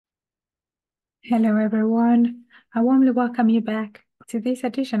Hello, everyone. I warmly welcome you back to this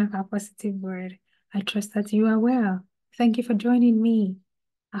edition of our positive word. I trust that you are well. Thank you for joining me.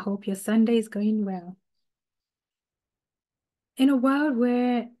 I hope your Sunday is going well. In a world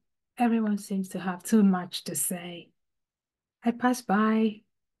where everyone seems to have too much to say, I pass by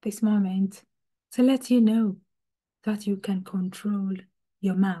this moment to let you know that you can control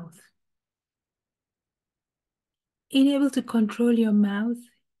your mouth. In able to control your mouth,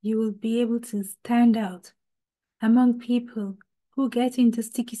 you will be able to stand out among people who get into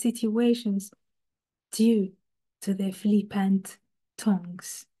sticky situations due to their flippant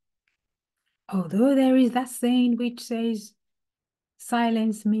tongues. Although there is that saying which says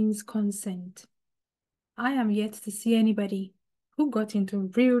silence means consent, I am yet to see anybody who got into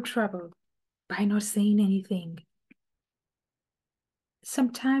real trouble by not saying anything.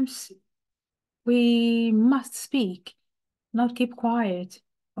 Sometimes we must speak, not keep quiet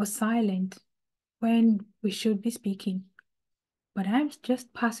or silent when we should be speaking. But I'm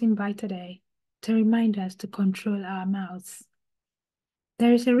just passing by today to remind us to control our mouths.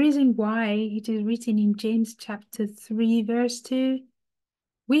 There is a reason why it is written in James chapter 3, verse 2.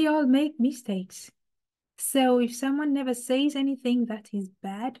 We all make mistakes. So if someone never says anything that is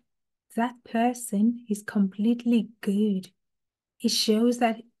bad, that person is completely good. It shows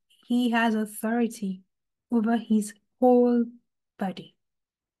that he has authority over his whole body.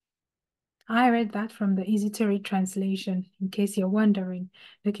 I read that from the easy to read translation, in case you're wondering.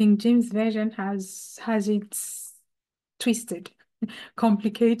 The King James Version has it twisted,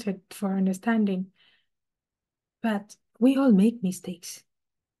 complicated for understanding. But we all make mistakes.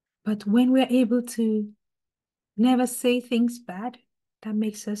 But when we're able to never say things bad, that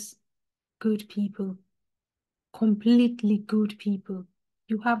makes us good people, completely good people.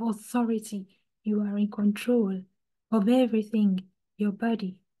 You have authority. You are in control of everything, your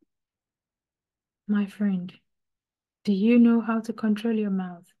body. My friend, do you know how to control your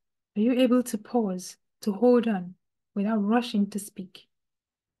mouth? Are you able to pause, to hold on without rushing to speak?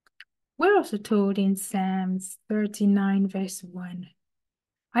 We're also told in Psalms 39, verse 1.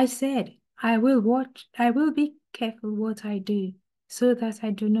 I said, I will be careful what I do, so that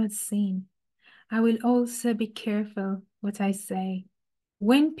I do not sin. I will also be careful what I say.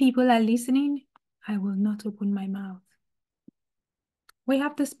 When people are listening, I will not open my mouth. We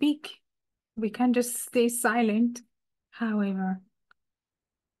have to speak. We can't just stay silent. However,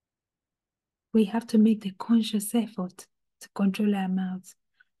 we have to make the conscious effort to control our mouths.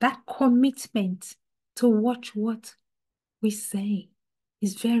 That commitment to watch what we say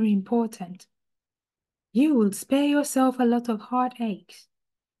is very important. You will spare yourself a lot of heartaches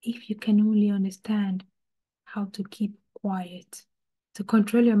if you can only understand how to keep quiet, to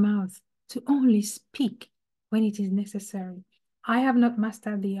control your mouth, to only speak when it is necessary. I have not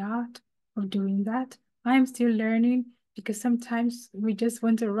mastered the art of doing that. I am still learning because sometimes we just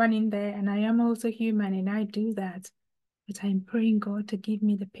want to run in there, and I am also human and I do that. But I'm praying God to give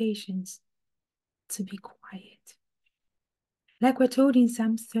me the patience to be quiet. Like we're told in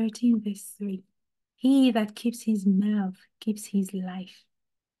Psalm 13, verse 3, he that keeps his mouth keeps his life,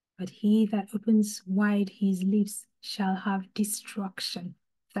 but he that opens wide his lips shall have destruction.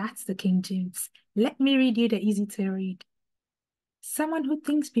 That's the King James. Let me read you the easy to read. Someone who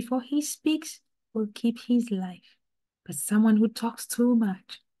thinks before he speaks will keep his life, but someone who talks too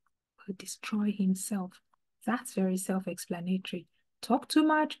much will destroy himself. That's very self-explanatory. Talk too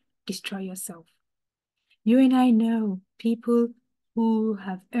much, destroy yourself. You and I know people who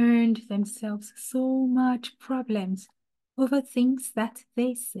have earned themselves so much problems over things that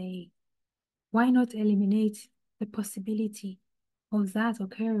they say. Why not eliminate the possibility of that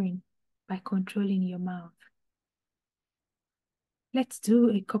occurring by controlling your mouth? Let's do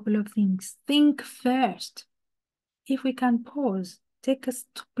a couple of things. Think first. If we can pause, take a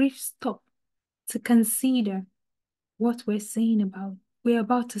brief stop to consider what we're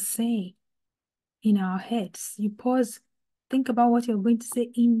about to say in our heads. You pause, think about what you're going to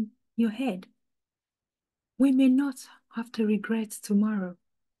say in your head. We may not have to regret tomorrow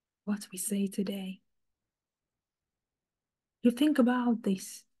what we say today. You think about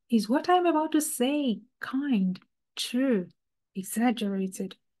this. Is what I'm about to say kind, true,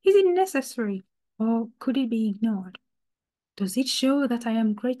 exaggerated? Is it necessary, or could it be ignored? Does it show that I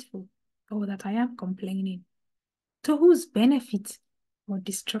am grateful or that I am complaining? To whose benefit or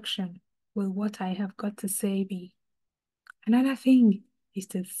destruction will what I have got to say be? Another thing is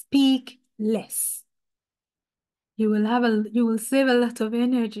to speak less. You will save a lot of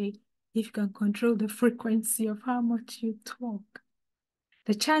energy if you can control the frequency of how much you talk.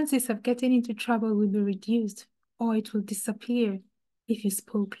 The chances of getting into trouble will be reduced, or it will disappear if you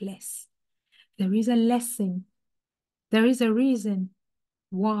spoke less. There is a lesson. There is a reason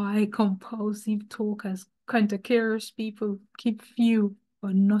why compulsive talkers, cantankerous people keep few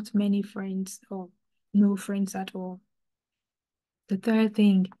or not many friends or no friends at all. The third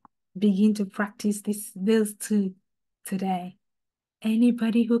thing, begin to practice these two today.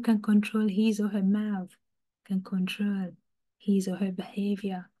 Anybody who can control his or her mouth can control his or her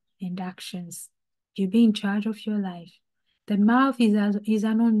behavior and actions. You be in charge of your life. The mouth is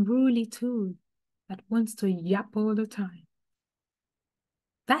an unruly tool that wants to yap all the time.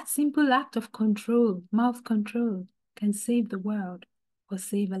 That simple act of control, mouth control, can save the world or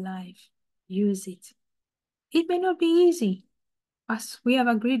save a life. Use it. It may not be easy, as we have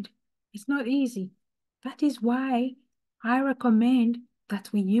agreed. It's not easy. That is why I recommend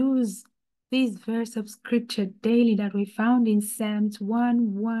that we use this verse of scripture daily that we found in Psalms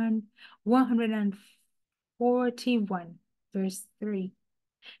 141, verse 3.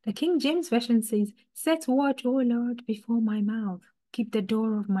 The King James Version says, "Set watch, O Lord, before my mouth. Keep the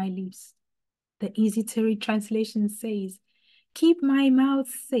door of my lips." The Easy to Read translation says, "Keep my mouth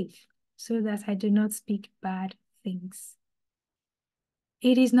safe so that I do not speak bad things."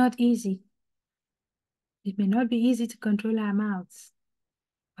 It is not easy. It may not be easy to control our mouths,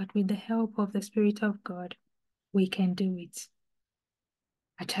 but with the help of the Spirit of God, we can do it.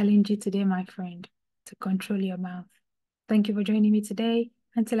 I challenge you today, my friend, to control your mouth. Thank you for joining me today.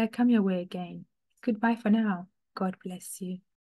 Until I come your way again. Goodbye for now. God bless you.